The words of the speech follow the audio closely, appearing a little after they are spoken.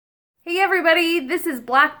everybody, this is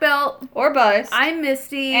Black Belt. Or Bust. I'm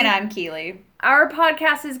Misty. And I'm Keely. Our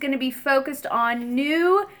podcast is going to be focused on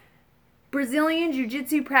new Brazilian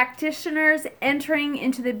Jiu-Jitsu practitioners entering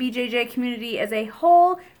into the BJJ community as a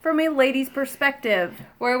whole from a lady's perspective.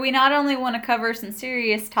 Where we not only want to cover some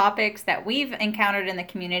serious topics that we've encountered in the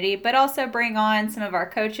community, but also bring on some of our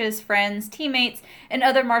coaches, friends, teammates, and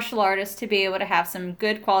other martial artists to be able to have some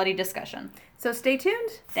good quality discussion. So stay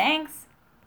tuned. Thanks.